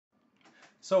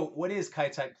So what is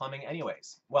Kitec plumbing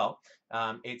anyways? Well,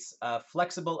 it's a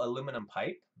flexible aluminum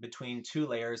pipe between two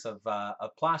layers of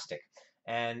plastic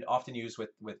and often used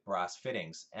with brass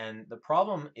fittings. And the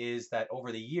problem is that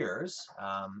over the years,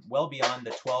 well beyond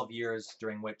the 12 years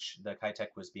during which the Kitec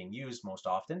was being used most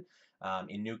often,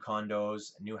 in new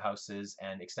condos, new houses,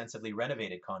 and extensively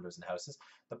renovated condos and houses,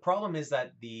 the problem is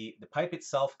that the pipe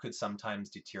itself could sometimes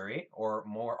deteriorate, or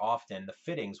more often the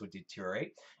fittings would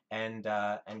deteriorate and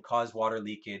cause water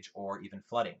leakage or even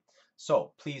flooding.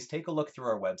 So please take a look through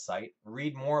our website,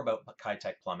 read more about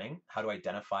Kitec plumbing, how to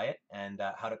identify it, and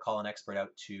how to call an expert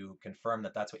out to confirm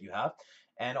that that's what you have.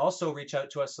 And also reach out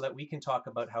to us so that we can talk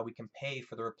about how we can pay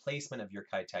for the replacement of your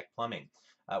Kitec plumbing,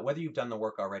 whether you've done the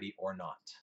work already or not.